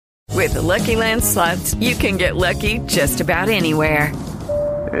With the Lucky Land Slots, you can get lucky just about anywhere.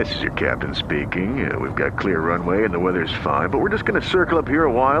 This is your captain speaking. We've got clear runway and the weather's fine, but we're just going to circle up here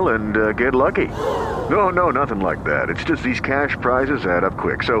a while and get lucky. No, nothing like that. It's just these cash prizes add up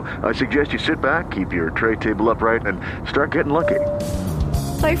quick. So I suggest you sit back, keep your tray table upright, and start getting lucky.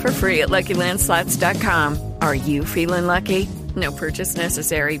 Play for free at LuckyLandSlots.com. Are you feeling lucky? No purchase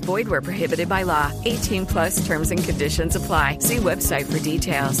necessary. Void where prohibited by law. 18 plus terms and conditions apply. See website for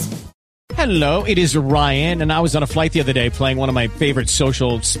details. Hello, it is Ryan, and I was on a flight the other day playing one of my favorite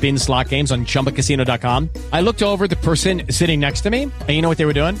social spin slot games on ChumbaCasino.com. I looked over at the person sitting next to me, and you know what they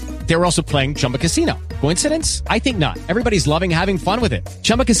were doing? They were also playing Chumba Casino. Coincidence? I think not. Everybody's loving having fun with it.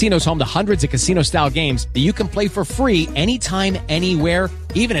 Chumba Casino is home to hundreds of casino-style games that you can play for free anytime, anywhere,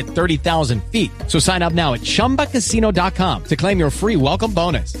 even at 30,000 feet. So sign up now at ChumbaCasino.com to claim your free welcome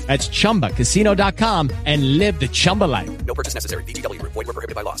bonus. That's ChumbaCasino.com and live the Chumba life. No purchase necessary. VGW. Void where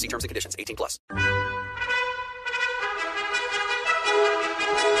prohibited by law. See terms and conditions. 18 plus.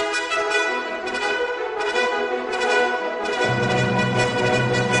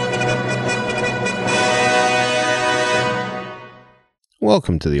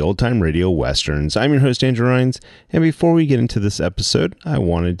 Welcome to the Old Time Radio Westerns. I'm your host, Andrew Rhynes, and before we get into this episode, I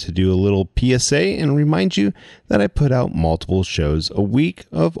wanted to do a little PSA and remind you that I put out multiple shows a week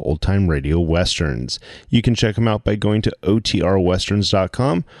of Old Time Radio Westerns. You can check them out by going to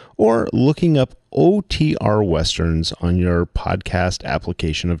otrwesterns.com or looking up OTR Westerns on your podcast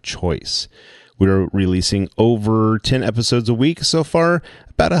application of choice. We're releasing over 10 episodes a week so far,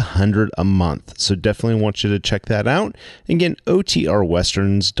 about 100 a month. So definitely want you to check that out. Again,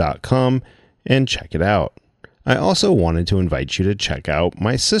 otrwesterns.com and check it out. I also wanted to invite you to check out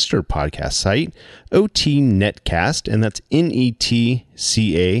my sister podcast site, OT Netcast, and that's Netcast.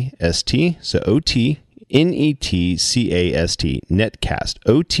 So OT Netcast, Netcast,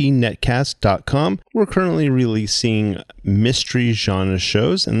 otnetcast.com. We're currently releasing mystery genre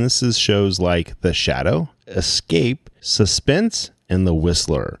shows, and this is shows like The Shadow, Escape, Suspense, and The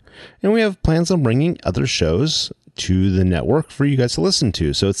Whistler. And we have plans on bringing other shows to the network for you guys to listen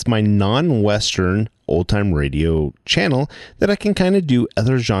to. So it's my non-Western old-time radio channel that I can kind of do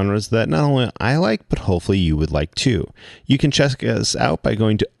other genres that not only I like, but hopefully you would like too. You can check us out by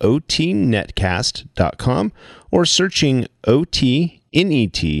going to otnetcast.com or searching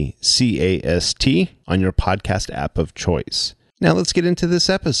OTNETCAST on your podcast app of choice. Now let's get into this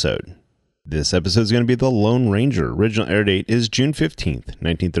episode. This episode is going to be The Lone Ranger. Original air date is June 15th,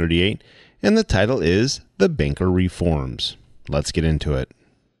 1938, and the title is The Banker Reforms. Let's get into it.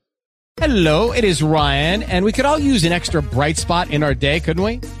 Hello, it is Ryan, and we could all use an extra bright spot in our day, couldn't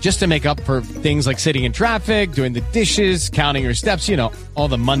we? Just to make up for things like sitting in traffic, doing the dishes, counting your steps, you know, all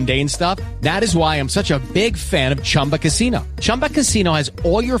the mundane stuff. That is why I'm such a big fan of Chumba Casino. Chumba Casino has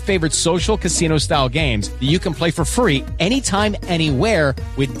all your favorite social casino-style games that you can play for free anytime, anywhere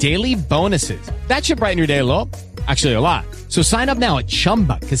with daily bonuses. That should brighten your day a little. Actually, a lot. So sign up now at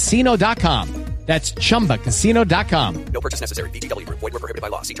ChumbaCasino.com. That's ChumbaCasino.com. No purchase necessary. VGW. Void where prohibited by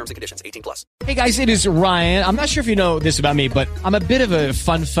law. See terms and conditions. 18 plus. Hey guys, it is Ryan. I'm not sure if you know this about me, but I'm a bit of a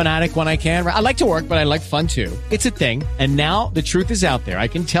fun fanatic when I can. I like to work, but I like fun too. It's a thing. And now the truth is out there. I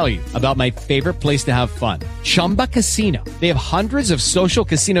can tell you about my favorite place to have fun. Chumba Casino. They have hundreds of social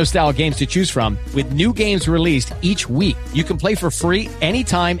casino style games to choose from with new games released each week. You can play for free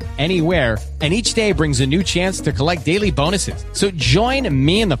anytime, anywhere. And each day brings a new chance to collect daily bonuses. So join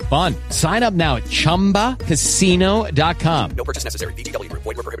me in the fun. Sign up now at ChumbaCasino.com. No purchase necessary. VGW. Void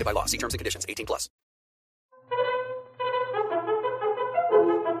where prohibited by law. See terms and conditions. 18 plus.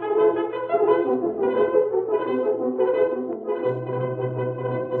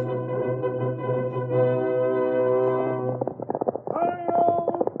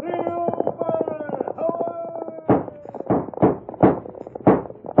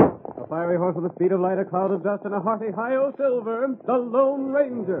 A fiery horse with the speed of light, a cloud of dust, and a hearty hi-yo silver, the Lone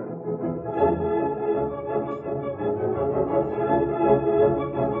Ranger.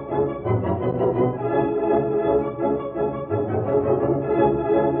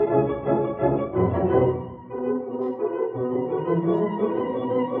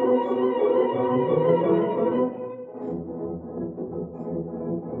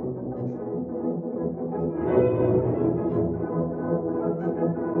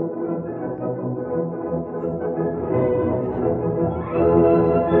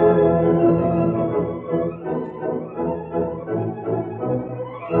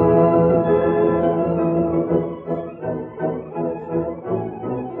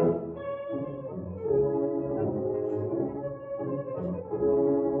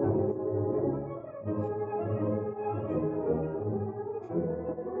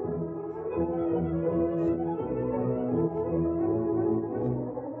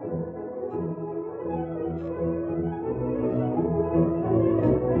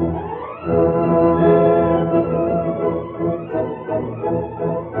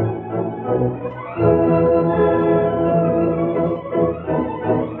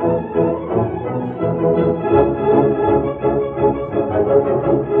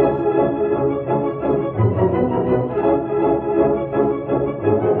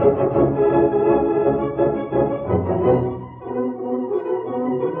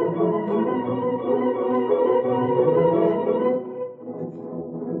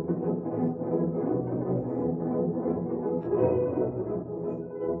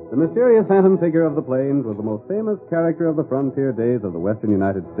 The mysterious phantom figure of the plains was the most famous character of the frontier days of the western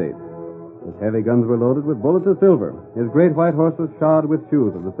United States. His heavy guns were loaded with bullets of silver. His great white horse was shod with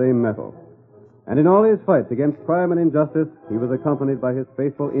shoes of the same metal. And in all his fights against crime and injustice, he was accompanied by his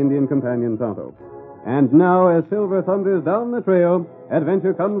faithful Indian companion, Tonto. And now, as Silver thunders down the trail,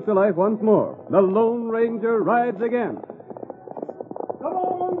 adventure comes to life once more. The Lone Ranger rides again. Come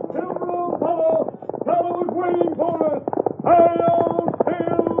on, Silver, old fellow! Tonto is waiting for us! Hi-yo,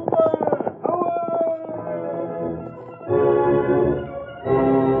 Silver! Away!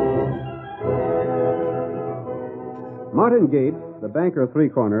 Martin Gates, the banker of Three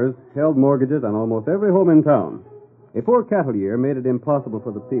Corners, held mortgages on almost every home in town. A poor cattle year made it impossible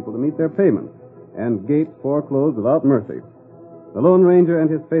for the people to meet their payments, and Gates foreclosed without mercy. The Lone Ranger and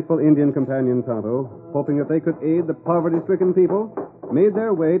his faithful Indian companion, Tonto, hoping that they could aid the poverty-stricken people, made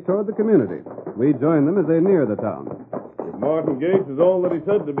their way toward the community. We joined them as they neared the town. If Martin Gates is all that he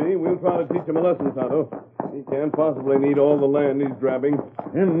said to be, we'll try to teach him a lesson, Tonto. He can't possibly need all the land he's grabbing.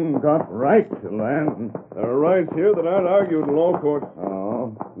 Him got right to land. There are rights here that aren't argued in law courts.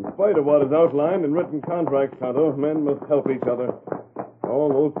 Oh. In spite of what is outlined in written contracts, Tonto, men must help each other. All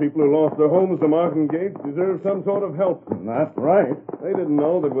those people who lost their homes to Martin Gates deserve some sort of help. That's right. They didn't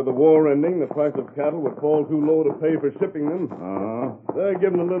know that with the war ending, the price of cattle would fall too low to pay for shipping them. They're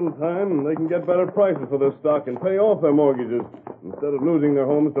given a little time, and they can get better prices for their stock and pay off their mortgages instead of losing their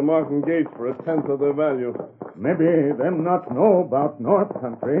homes to Martin Gates for a tenth of their value. Maybe them not know about North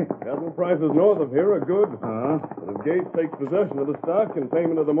Country. Cattle prices north of here are good. But if Gates takes possession of the stock and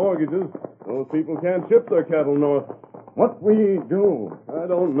payment of the mortgages, those people can't ship their cattle north. What we do? I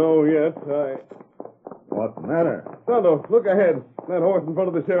don't know yet. What matter? Tonto, look ahead. That horse in front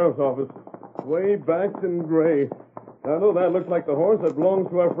of the sheriff's office. Way backed and gray. Tonto, that looks like the horse that belongs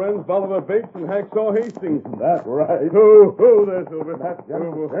to our friends Bolivar Bates and Hacksaw Hastings. That's right. Ho, there, Silver. That's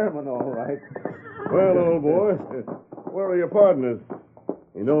Sherman, all right. Well, old boy, where are your partners?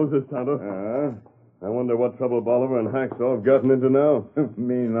 He knows this, Tonto. I wonder what trouble Bolivar and Hacksaw have gotten into now.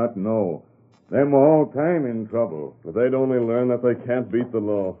 Me not know. Them all time in trouble. But they'd only learn that they can't beat the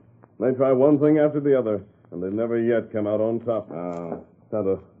law. They try one thing after the other, and they've never yet come out on top.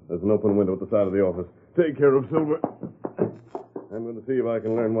 Tonto, there's an open window at the side of the office. Take care of Silver. I'm going to see if I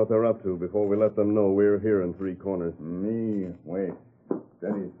can learn what they're up to before we let them know we're here in Three Corners. Me, wait.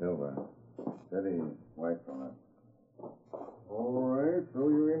 Steady, Silver. Steady, White Fella. All right, so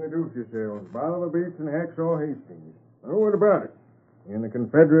you introduce yourselves. Bolivar Bates and Hacksaw Hastings. Now, what about it? In the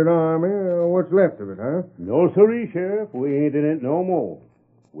Confederate Army, what's left of it, huh? No, sirree, Sheriff. We ain't in it no more.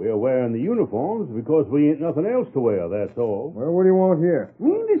 We're wearing the uniforms because we ain't nothing else to wear, that's all. Well, what do you want here?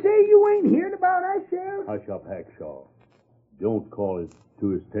 Mean to say you ain't heard about us, Sheriff? Hush up, Hacksaw. Don't call it to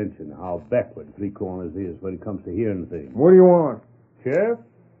his attention how backward Three Corners is when it comes to hearing things. What do you want? Sheriff,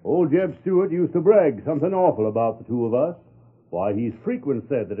 old Jeb Stewart used to brag something awful about the two of us. Why, he's frequent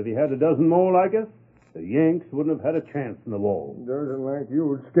said that if he had a dozen more like us, the Yanks wouldn't have had a chance in the war. Doesn't like you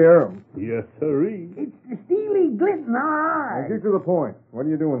would scare 'em. Yes, sirree. It's the steely glint in our eyes. Now, get to the point. What are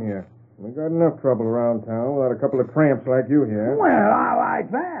you doing here? We got enough trouble around town without a couple of tramps like you here. Well, I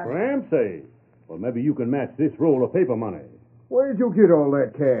like that. Tramps, eh? Well, maybe you can match this roll of paper money. Where'd you get all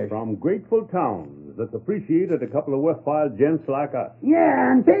that cash? From grateful towns that appreciated a couple of worthwhile gents like us.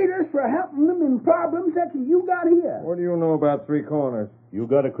 Yeah, and paid us for helping them in problems such as you got here. What do you know about Three Corners? You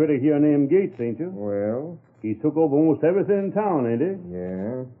got a critter here named Gates, ain't you? Well? He took over almost everything in town, ain't he?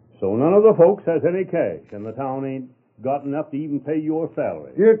 Yeah. So none of the folks has any cash, and the town ain't got enough to even pay your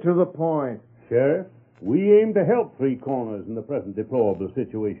salary. Get to the point. Sheriff, we aim to help Three Corners in the present deplorable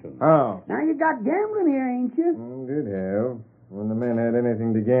situation. How? Now you got gambling here, ain't you? Did have. When the men had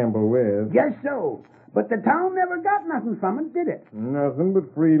anything to gamble with. Just so. But the town never got nothing from it, did it? Nothing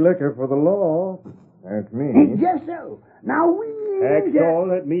but free liquor for the law. That's me. Just so. Now we... Hacksaw,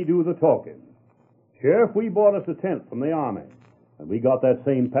 let me do the talking. Sheriff, we bought us a tent from the Army, and we got that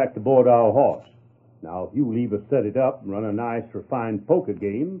same packed aboard our horse. Now, if you leave us set it up and run a nice, refined poker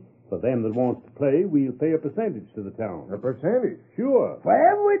game, for them that wants to play, we'll pay a percentage to the town. A percentage? Sure. For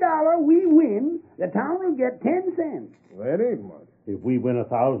every $1 we win, the town will get 10 cents. That ain't much. If we win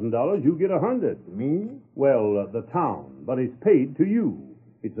 $1,000, you get 100. Me? Well, the town, but it's paid to you.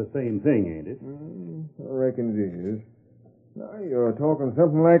 It's the same thing, ain't it? I reckon it is. Now you're talking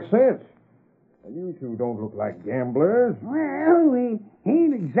something like sense. You two don't look like gamblers. Well, we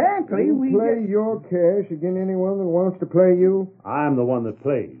ain't exactly. You we play just... your cash against anyone that wants to play you? I'm the one that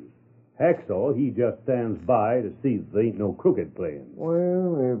plays. Hacksaw, he just stands by to see that there ain't no crooked playing.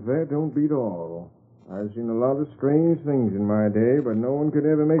 Well, if that don't beat all. I've seen a lot of strange things in my day, but no one could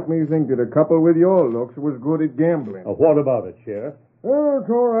ever make me think that a couple with your looks was good at gambling. What about it, Sheriff? Oh, it's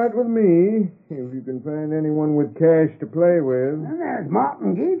all right with me, if you can find anyone with cash to play with. And there's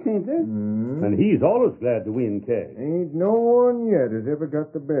Martin Gates, ain't there? And he's always glad to win cash. Ain't no one yet has ever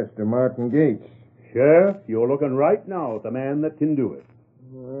got the best of Martin Gates. Sheriff, you're looking right now at the man that can do it.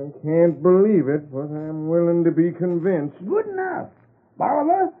 I can't believe it, but I'm willing to be convinced. Good enough.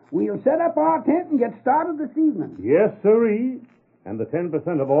 Bolivar, we'll set up our tent and get started this evening. Yes, sirree. And the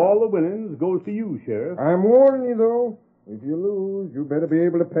 10% of all the winnings goes to you, Sheriff. I'm warning you, though. If you lose, you better be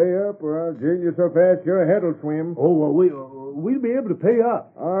able to pay up, or I'll jail you so fast your head'll swim. Oh, well, we'll be able to pay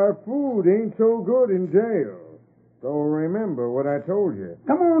up. Our food ain't so good in jail. So remember what I told you.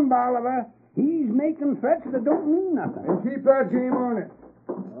 Come on, Bolivar. He's making threats that don't mean nothing. And keep that game on it.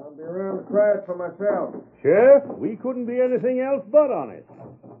 I'll be around to try it for myself. Sheriff, we couldn't be anything else but on it.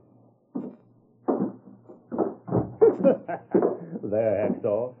 There,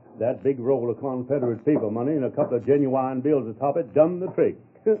 Hacksaw. That big roll of Confederate paper money and a couple of genuine bills atop it done the trick.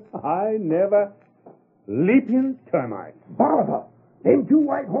 I never... Leaping termites. Bolivar, them 2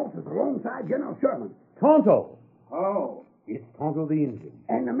 white horses alongside General Sherman. Tonto. Oh. It's Tonto the Indian.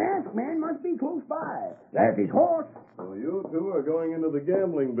 And the masked man must be close by. There's his horse. So you two are going into the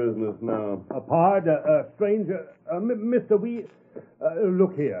gambling business now. Stranger, mister,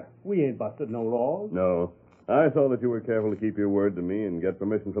 look here. We ain't busted no laws. No. I saw that you were careful to keep your word to me and get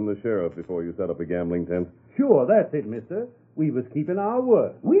permission from the sheriff before you set up a gambling tent. Sure, that's it, mister. We was keeping our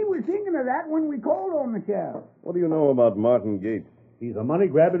word. We was thinking of that when we called on the sheriff. What do you know about Martin Gates? He's a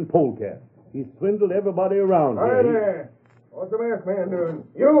money-grabbing polecat. He's swindled everybody around Hi here. there. What's the masked man doing?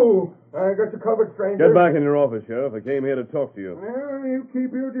 You! I got you covered, stranger. Get back in your office, Sheriff. I came here to talk to you. Well, you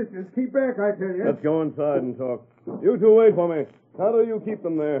keep your distance. Keep back, I tell you. Let's go inside and talk. You two wait for me. How do you keep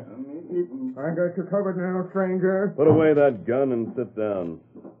them there? I got you covered now, stranger. Put away that gun and sit down.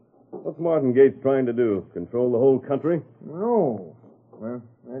 What's Martin Gates trying to do? Control the whole country? No. Well,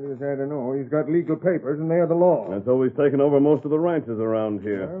 that is, I don't know. He's got legal papers, and they're the law. And so he's taken over most of the ranches around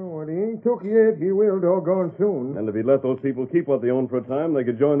here. Well, what he ain't took yet, he will doggone soon. And if he let those people keep what they own for a time, they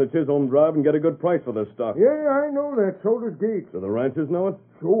could join the Chisholm Drive and get a good price for their stock. Yeah, I know that. So does Gates. Do the ranchers know it?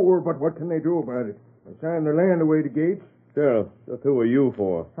 Sure, but what can they do about it? They signed their land away to Gates. Sheriff, just who are you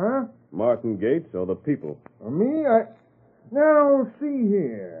for? Huh? Martin Gates or the people? Me? Now, see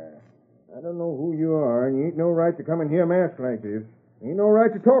here. I don't know who you are, and you ain't no right to come in here masked like this. Ain't no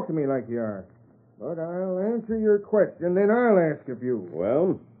right to talk to me like you are. But I'll answer your question, then I'll ask a few.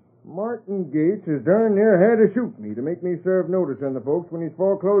 Well? Martin Gates has darn near had to shoot me to make me serve notice on the folks when he's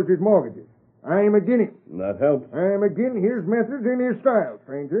foreclosed his mortgages. I'm agin him. That helps. I'm agin his methods and his style,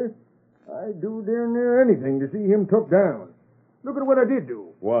 stranger. I'd do darn near anything to see him took down. Look at what I did do.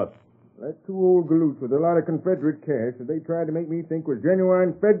 What? That 2 old galoots with a lot of Confederate cash that they tried to make me think was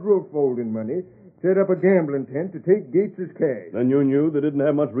genuine federal folding money set up a gambling tent to take Gates's cash. Then you knew they didn't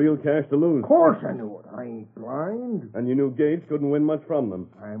have much real cash to lose. Of course I knew it. I ain't blind. And you knew Gates couldn't win much from them.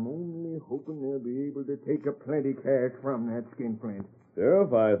 I'm only hoping they'll be able to take a plenty cash from that skinflint.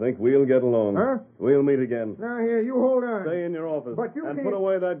 Sheriff, I think we'll get along. Huh? We'll meet again. Now, here, you hold on. Stay in your office. But you and can't... put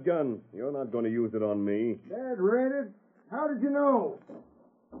away that gun. You're not going to use it on me. Dad read it. How did you know?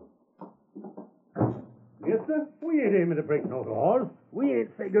 Mister, we ain't aiming to break no laws. We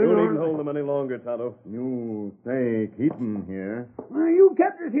ain't figuring You on... needn't hold them any longer, Tonto. You say keep him here. Well, you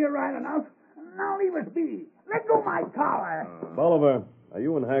kept us here right enough. Now leave us be. Let go my collar. Bolivar, are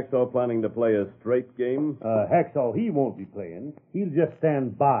you and Hacksaw planning to play a straight game? Hacksaw, he won't be playing. He'll just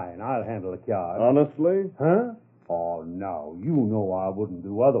stand by, and I'll handle the cards. Honestly? Huh? Oh, no, you know I wouldn't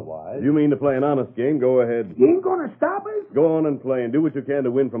do otherwise. If you mean to play an honest game, go ahead. You ain't gonna stop us? Go on and play and do what you can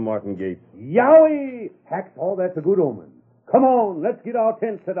to win from Martin Gates. Yowie! Hacksaw, that's a good omen. Come on, let's get our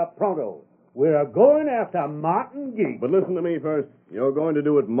tent set up pronto. We're going after Martin Gates. But listen to me first. You're going to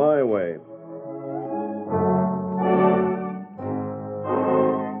do it my way.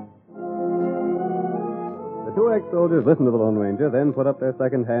 The 2 ex-soldiers listened to the Lone Ranger, then put up their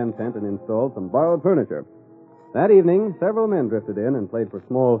second-hand tent and installed some borrowed furniture. That evening, several men drifted in and played for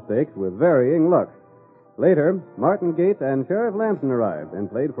small stakes with varying luck. Later, Martin Gates and Sheriff Lamson arrived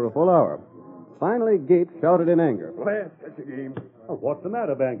and played for a full hour. Finally, Gates shouted in anger. Blast such a game. Oh, what's the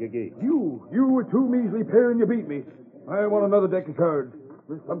matter, Banker Gates? You were 2 measly pair and you beat me. I want another deck of cards.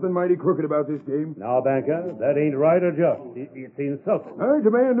 There's something mighty crooked about this game. Now, Banker, that ain't right or just. It's insulting. I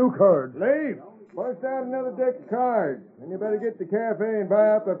demand new cards. Leave! Bust out another deck of cards. And you better get to the cafe and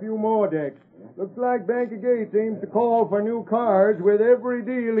buy up a few more decks. Looks like Banker Gates aims to call for new cards with every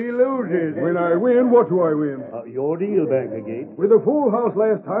deal he loses. When I win, what do I win? Your deal, Banker Gates. With a full house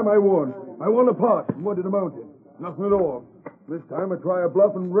last time, I won. I won a pot and went to the mountain. Nothing at all. This time I try a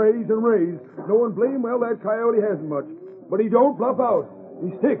bluff and raise. Knowing blame well that coyote hasn't much. but he don't bluff out. He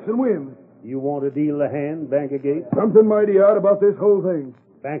sticks and wins. You want to deal the hand, Banker Gates? Something mighty odd about this whole thing.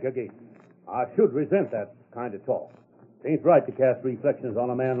 Banker Gates, I should resent that kind of talk. It ain't right to cast reflections on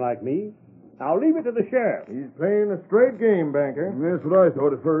a man like me. Now leave it to the sheriff. He's playing a straight game, Banker. That's what I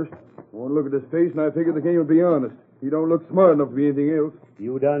thought at first. I want to look at his face, and I figured the game would be honest. He don't look smart enough to be anything else.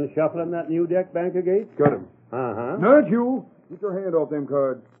 You done shuffling that new deck, Banker Gates? Cut him. Uh-huh. Not you. Get your hand off them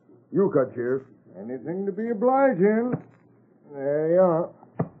cards. You cut, Sheriff. Anything to be obliging. There you are.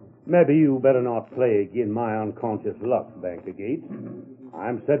 Maybe you better not play again my unconscious luck, Banker Gates.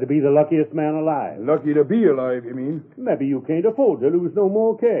 I'm said to be the luckiest man alive. Lucky to be alive, you mean? Maybe you can't afford to lose no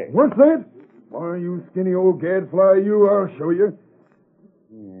more cash. What's that? Why, you skinny old gadfly, you, I'll show you.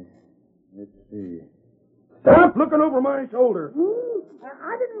 Let's see. Stop looking over my shoulder.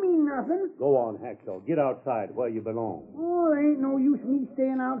 I didn't mean nothing. Go on, Hacksaw. Get outside where you belong. Oh, there ain't no use me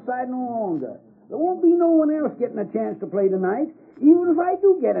staying outside no longer. There won't be no one else getting a chance to play tonight, even if I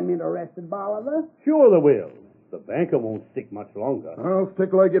do get him interested, Bolivar. Sure there will. The banker won't stick much longer. I'll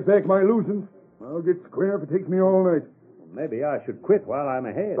stick till I get back my losings. I'll get square if it takes me all night. Maybe I should quit while I'm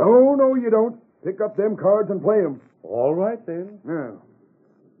ahead. Oh, no, you don't. Pick up them cards and play them. All right, then. Now,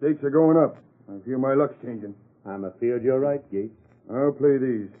 stakes are going up. I feel my luck's changing. I'm afeard you're right, Gates. I'll play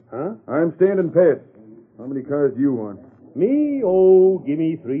these. Huh? I'm standing pat. How many cards do you want? Me? Oh, give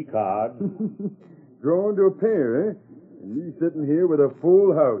me 3 cards. Drawn to a pair, eh? And me sitting here with a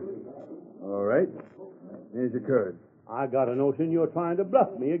full house. All right. Here's your card. I got a notion you're trying to bluff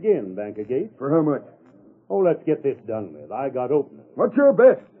me again, Banker Gates. For how much? Oh, let's get this done with. I got openers. What's your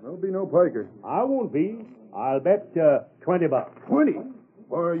bet? There'll be no piker. I won't be. I'll bet $20. 20?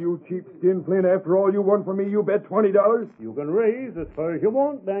 Why, you cheap skin Flint, after all you won from me, you bet $20? You can raise as far as you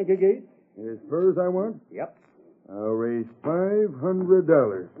want, Banker Gates. As far as I want? Yep. I'll raise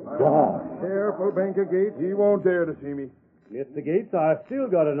 $500. God. Careful, Banker Gates. He won't dare to see me. Mr. Gates, I've still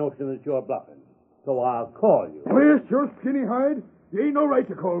got a notion that you're bluffing. So I'll call you. Blast your skinny hide. You ain't no right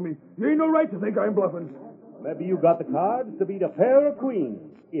to call me. You ain't no right to think I'm bluffing. Maybe you got the cards to beat a pair of queens.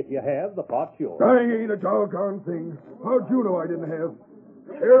 If you have, the pot's yours. I ain't a doggone thing. How'd you know I didn't have?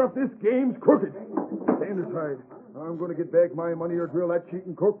 Sheriff, this game's crooked. Stand aside. I'm going to get back my money or drill that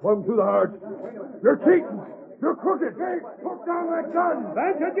cheating cook plumb through the heart. You're cheating. You're crooked. Hey, put down that gun.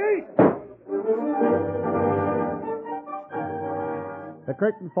 Banker Gates! The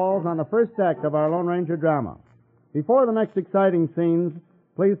curtain falls on the first act of our Lone Ranger drama. Before the next exciting scenes,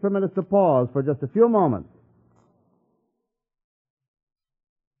 please permit us to pause for just a few moments.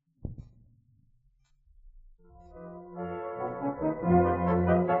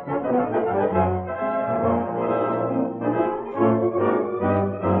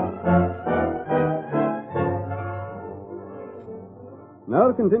 Now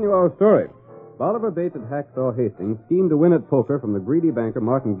to continue our story. Bolivar Bates at Hacksaw Hastings schemed to win at poker from the greedy banker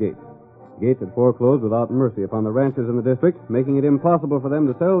Martin Gates. Gates had foreclosed without mercy upon the ranchers in the district, making it impossible for them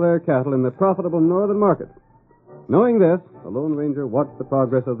to sell their cattle in the profitable northern market. Knowing this, the Lone Ranger watched the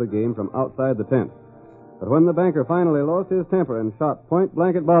progress of the game from outside the tent. But when the banker finally lost his temper and shot point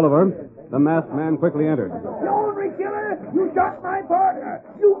blank at Bolivar, the masked man quickly entered. You ornery killer! You shot my partner!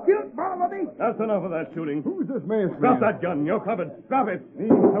 You killed Bolivar! That's enough of that shooting. Who's this man? Drop that gun. You're covered. Drop it.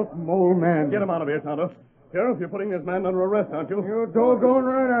 Help him, old man. Get him out of here, Tonto. Sheriff, you're putting this man under arrest, aren't you? You're doggone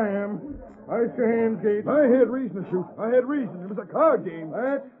right I am. Ice your hands, Gates. I had reason to shoot. I had reason. It was a card game.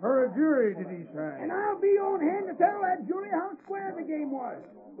 That's for a jury to decide. And I'll be on hand to tell that jury how square the game was.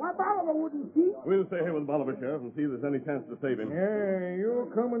 Why, Bolivar wouldn't cheat. We'll stay here with Bolivar, Sheriff, and see if there's any chance to save him. Yeah, you're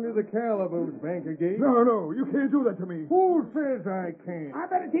coming to the calaboose, Banker Gates. No, you can't do that to me. Who says I can't? I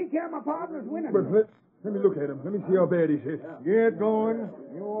better take care of my partner's winning. But let me look at him. Let me see how bad he's hit. Get going.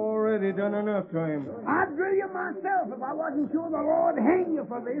 You already done enough to him. I'd drill you myself if I wasn't sure the Lord hang you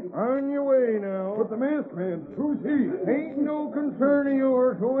for this. On your way now. But the masked man, who's he? Ain't no concern of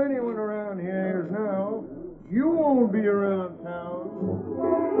yours who anyone around here is now. You won't be around town.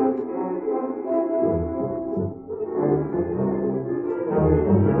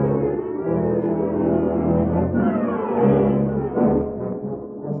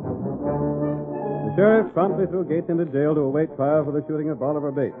 The sheriff promptly threw Gates into jail to await trial for the shooting of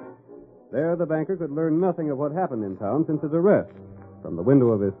Bolivar Bates. There, the banker could learn nothing of what happened in town since his arrest. From the window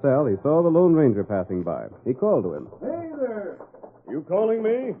of his cell, he saw the Lone Ranger passing by. He called to him. Hey there. You calling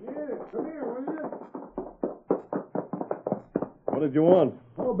me? Yes, come here, will you? What did you want?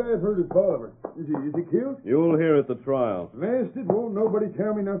 How bad hurt is Bolivar? Is he killed? You'll hear at the trial. Blasted, won't nobody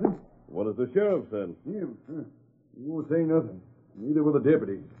tell me nothing? What has the sheriff said? Him? Huh. He won't say nothing. Neither will the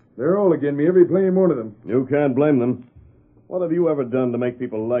deputy. They're all against me, every blame one of them. You can't blame them. What have you ever done to make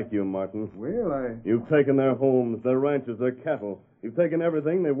people like you, Martin? Well, You've taken their homes, their ranches, their cattle. You've taken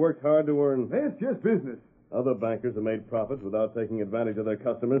everything they worked hard to earn. That's just business. Other bankers have made profits without taking advantage of their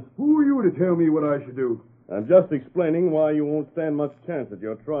customers. Who are you to tell me what I should do? I'm just explaining why you won't stand much chance at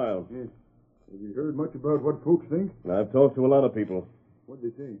your trial. Yes. Have you heard much about what folks think? I've talked to a lot of people. What'd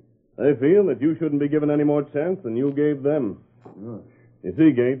they say? They feel that you shouldn't be given any more chance than you gave them. Gosh. You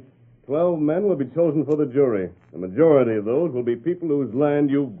see, Gates, 12 men will be chosen for the jury. The majority of those will be people whose land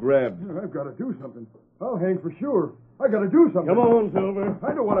you've grabbed. I've got to do something. I'll hang for sure. I got to do something. Come on, Silver.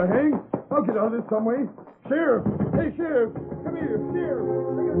 I don't want to hang. I'll get out of this some way. Sheriff! Hey, Sheriff! Come here, Sheriff!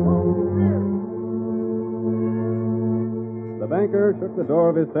 I got to talk to you, Sheriff! The banker shook the door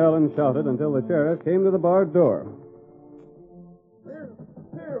of his cell and shouted until the sheriff came to the barred door.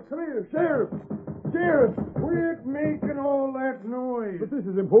 Sheriff, come here, Sheriff! Sheriff! Quit making all that noise. But this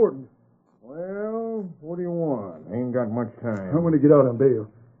is important. Well, what do you want? Ain't got much time. I want to get out on bail.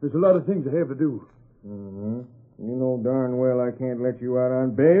 There's a lot of things I have to do. Mm-hmm. You know darn well I can't let you out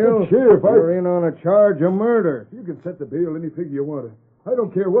on bail. But Sheriff, you're in on a charge of murder. You can set the bail any figure you want. I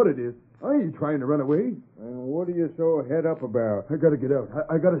don't care what it is. I ain't trying to run away. And what are you so head up about? I gotta get out.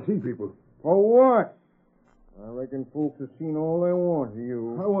 I gotta see people. For what? I reckon folks have seen all they want of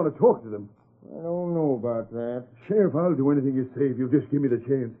you. I want to talk to them. I don't know about that. Sheriff, I'll do anything you say if you'll just give me the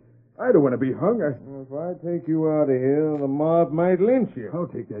chance. I don't want to be hung. If I take you out of here, the mob might lynch you. I'll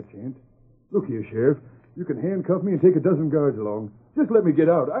take that chance. Look here, Sheriff. You can handcuff me and take a dozen guards along. Just let me get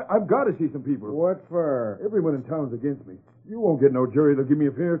out. I've got to see some people. What for? Everyone in town's against me. You won't get no jury that'll give me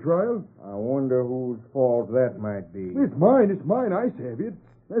a fair trial. I wonder whose fault that might be. It's mine. It's mine. I saved it.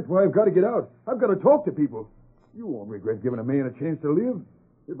 That's why I've got to get out. I've got to talk to people. You won't regret giving a man a chance to live.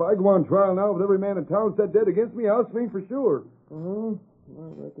 If I go on trial now with every man in town set dead against me, I'll swing for sure. I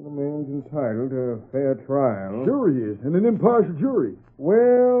reckon a man's entitled to a fair trial. Sure he is, and an impartial jury.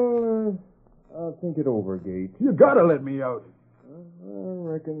 Well, I'll think it over, Gates. You gotta let me out. I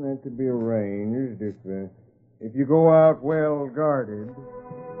reckon that could be arranged if you go out well guarded.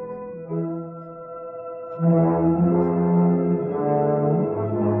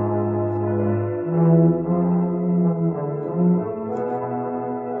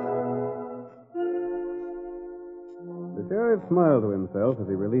 The sheriff smiled to himself as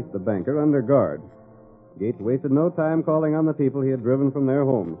he released the banker under guard. Gates wasted no time calling on the people he had driven from their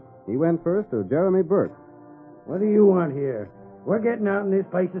homes. He went first to Jeremy Burke. What do you want here? We're getting out in this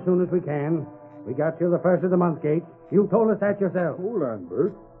place as soon as we can. We got till the first of the month, Gates. You told us that yourself. Hold on,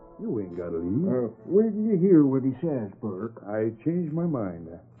 Burke. You ain't got to leave. Wait till you hear what he says, Burke. I changed my mind.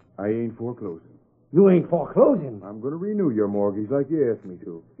 I ain't foreclosing. You ain't foreclosing? I'm going to renew your mortgage like you asked me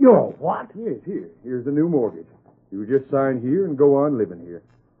to. Your what? Yes, here. Here's the new mortgage. You just sign here and go on living here.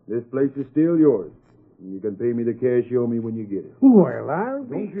 This place is still yours. You can pay me the cash you owe me when you get it. Well, I'll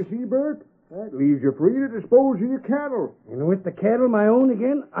be... Don't you see, Burke? That leaves you free to dispose of your cattle. And with the cattle my own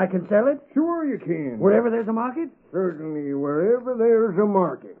again, I can sell it? Sure you can. Wherever there's a market? Certainly, wherever there's a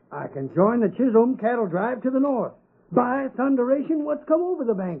market. I can join the Chisholm cattle drive to the north. By thunderation, what's come over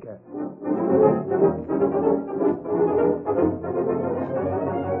the banker?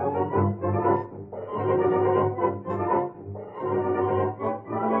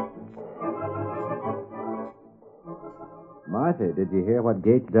 Martha, did you hear what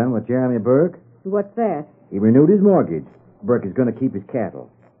Gates done with Jeremy Burke? What's that? He renewed his mortgage. Burke is going to keep his cattle.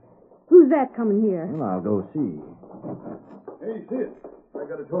 Who's that coming here? Well, I'll go see. Hey, Sid. I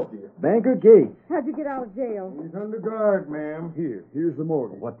got to talk to you. Banker Gates. How'd you get out of jail? He's under guard, ma'am. Here's the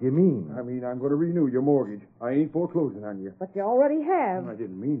mortgage. What do you mean? I mean, I'm going to renew your mortgage. I ain't foreclosing on you. But you already have. I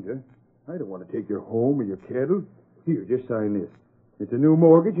didn't mean to. I don't want to take your home or your cattle. Here, just sign this. It's a new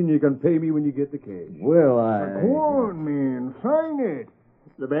mortgage, and you can pay me when you get the cash. Well, Go on, man. Sign it.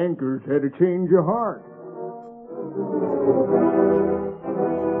 The bankers had a change of heart.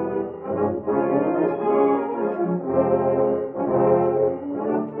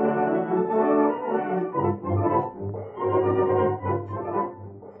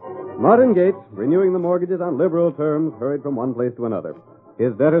 Martin Gates, renewing the mortgages on liberal terms, hurried from one place to another.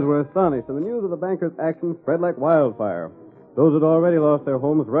 His debtors were astonished, and the news of the banker's action spread like wildfire. Those who had already lost their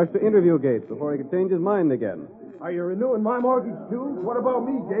homes rushed to interview Gates before he could change his mind again. Are you renewing my mortgage, too? What about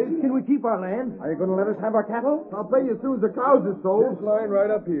me, Gates? Can we keep our land? Are you going to let us have our cattle? I'll pay you as soon as the cows are sold. This line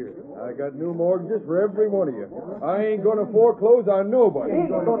right up here. I got new mortgages for every one of you. I ain't going to foreclose on nobody.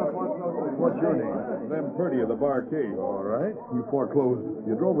 What's your name? Them Purdy of the Barcade. All right. You foreclosed.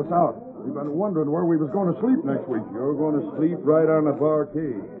 You drove us out. We've been wondering where we was going to sleep next week. You're going to sleep right on the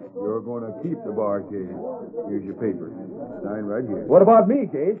Barcade. You're going to keep the Barcade. Here's your papers. Sign right here. What about me,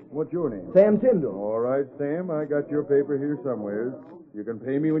 Gage? What's your name? Sam Tyndall. All right, Sam. I got your paper here somewhere. You can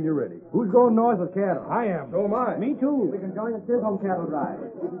pay me when you're ready. Who's going north with cattle? I am. So am I. Me too. We can join the Chisholm cattle drive.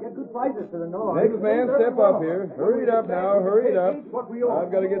 We can get good prices for the north. Next man, step up here. Hurry it up now. Hurry it up. What we owe.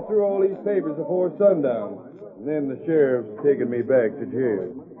 I've got to get through all these papers before sundown. And then the sheriff's taking me back to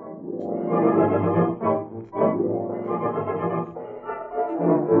jail.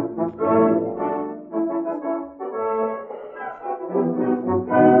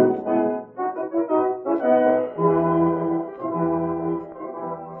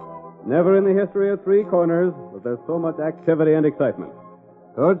 Never in the history of Three Corners was there so much activity and excitement.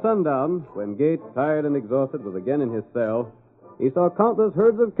 Toward sundown, when Gates, tired and exhausted, was again in his cell, he saw countless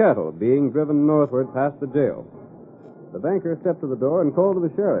herds of cattle being driven northward past the jail. The banker stepped to the door and called to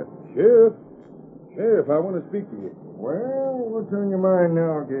the sheriff. Sheriff? Sheriff, I want to speak to you. Well, what's on your mind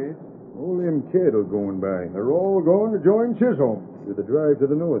now, Gates? All them cattle going by. They're all going to join Chisholm. To the drive to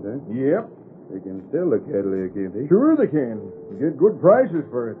the north, eh? Yep. They can sell the cattle there, can't they? Sure they can. Get good prices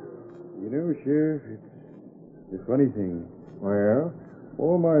for it. You know, Sheriff, it's a funny thing. Well?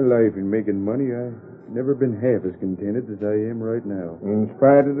 All my life in making money, I've never been half as contented as I am right now. In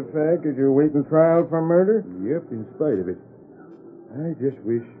spite of the fact that you're waiting trial for murder? Yep, in spite of it. I just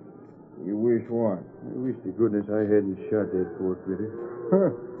wish... You wish what? I wish to goodness I hadn't shot that poor critter.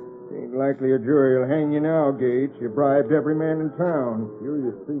 Huh. Ain't likely a jury will hang you now, Gates. You bribed every man in town.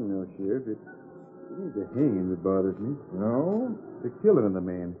 Curious thing, though, Sheriff. It ain't the hanging that bothers me. No? The killing of the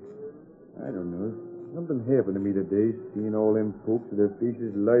man. I don't know. Something happened to me today, seeing all them folks with their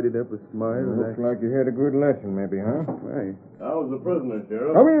faces lighted up with smiles. Looks like you had a good lesson, maybe, huh? Why? How's the prisoner,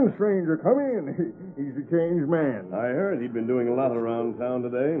 Sheriff? Come in, stranger, come in. He's a changed man. I heard he'd been doing a lot around town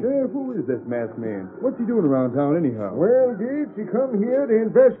today. Sheriff, who is this masked man? What's he doing around town anyhow? Well, Gates, he come here to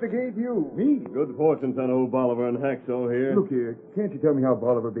investigate you. Me? Good fortune sent old Bolivar and Hacksaw here. Look here, can't you tell me how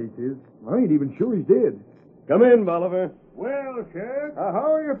Bolivar Bates is? I ain't even sure he's dead. Come in, Bolivar. Well, Sheriff,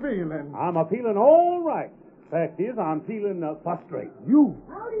 How are you feeling? I'm a-feeling all right. Fact is, I'm feeling frustrated. You?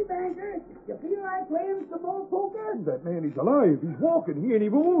 Howdy, banker. You feel like playing some more poker? That man, he's alive. He's walking. He ain't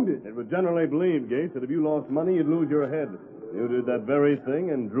even wounded. It was generally believed, Gates, that if you lost money, you'd lose your head. You did that very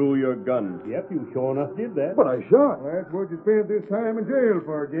thing and drew your gun. Yep, you sure enough did that. But I shot. That's what you spent this time in jail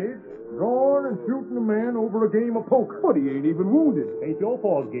for, Gates. Drawing and shooting a man over a game of poker. But he ain't even wounded. Ain't your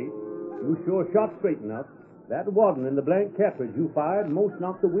fault, Gates. You sure shot straight enough. That wadding in the blank cartridge you fired most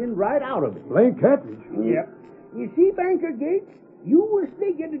knocked the wind right out of it. Blank cartridge? Yep. You see, Banker Gates, you was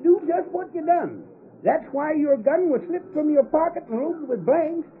thinking to do just what you done. That's why your gun was slipped from your pocket and loaded with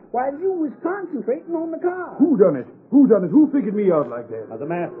blanks while you was concentrating on the car. Who done it? Who done it? Who figured me out like that? The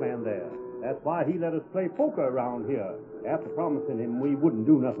masked man there. That's why he let us play poker around here, after promising him we wouldn't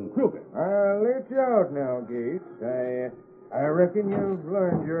do nothing crooked. I'll let you out now, Gates. I reckon you've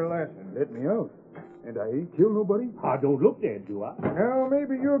learned your lesson. Let me out. And I ain't killed nobody? I don't look dead, do I? Now,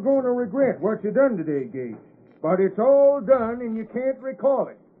 maybe you're going to regret what you done today, Gates. But it's all done, and you can't recall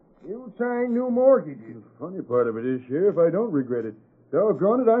it. You signed new mortgages. The funny part of it is, Sheriff, I don't regret it.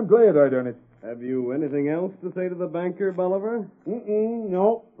 Doggone it, I'm glad I done it. Have you anything else to say to the banker, Bolivar?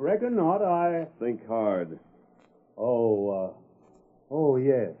 No, reckon not. I... Think hard. Oh,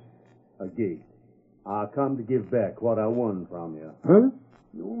 yes. Gates. I come to give back what I won from you. Huh?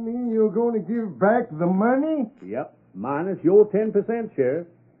 You mean you're going to give back the money? Yep, minus your 10%, Sheriff.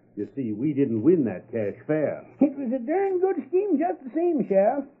 You see, we didn't win that cash fair. It was a darn good scheme just the same,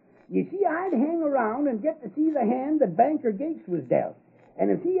 Sheriff. You see, I'd hang around and get to see the hand that Banker Gates was dealt. And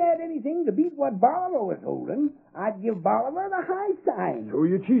if he had anything to beat what Bolivar was holding, I'd give Bolivar the high sign. So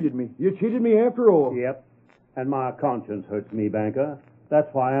you cheated me. You cheated me after all. Yep. And my conscience hurts me, Banker. That's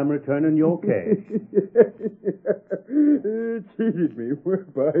why I'm returning your cash. Cheated me. Well,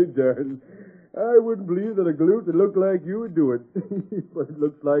 by darn. I wouldn't believe that a galoot that looked like you would do it. But it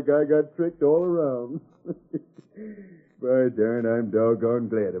looks like I got tricked all around. By darn, I'm doggone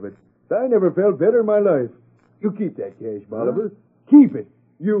glad of it. I never felt better in my life. You keep that cash, Bolivar. Keep it.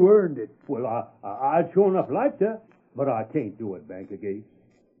 You earned it. Well, I'd sure enough like to, but I can't do it, Banker Gates.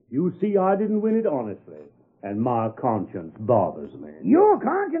 You see, I didn't win it honestly, and my conscience bothers me. Your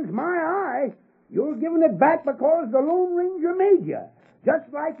conscience, my eye. You're giving it back because the Lone Ranger made you.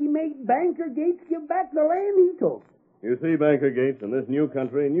 Just like he made Banker Gates give back the land he took. You see, Banker Gates, in this new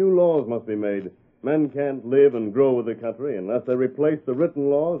country, new laws must be made. Men can't live and grow with the country unless they replace the written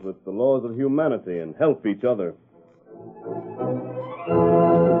laws with the laws of humanity and help each other.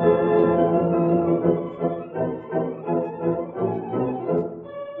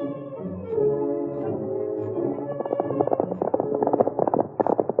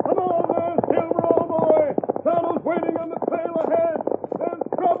 Come on there, Silver, old boy. Saddle's waiting on the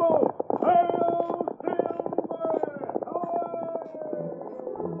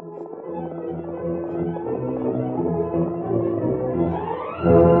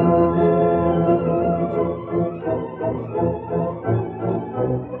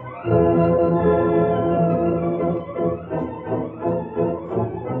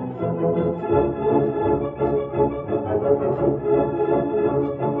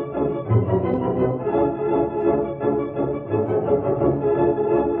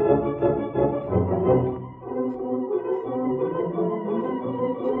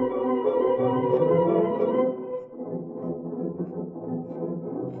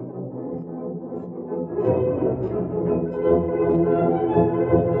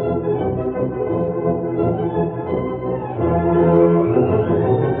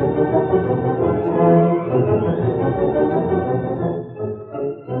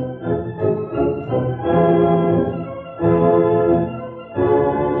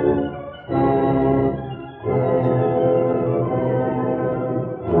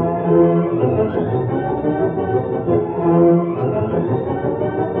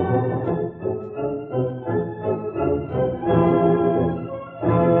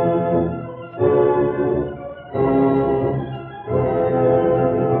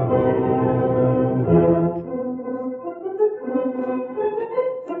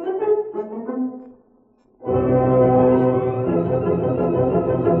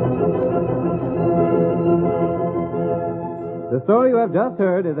The story you have just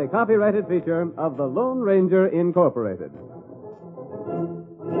heard is a copyrighted feature of the Lone Ranger Incorporated.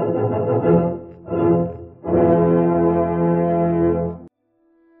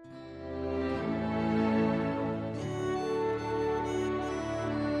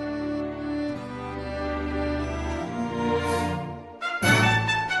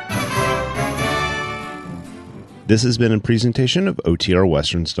 This has been a presentation of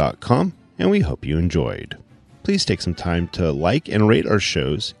OTRWesterns.com, and we hope you enjoyed. Please take some time to like and rate our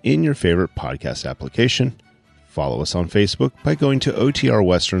shows in your favorite podcast application. Follow us on Facebook by going to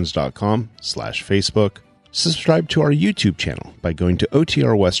OTRWesterns.com/Facebook. Subscribe to our YouTube channel by going to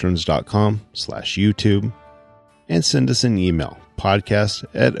OTRWesterns.com/YouTube. And send us an email,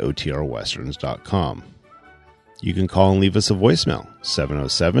 podcast@OTRWesterns.com. You can call and leave us a voicemail,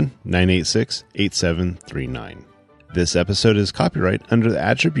 707-986-8739. This episode is copyright under the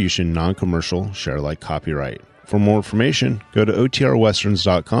Attribution Non-Commercial Share Alike Copyright. For more information, go to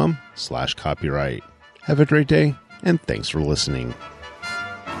OTRWesterns.com/copyright. Have a great day, and thanks for listening.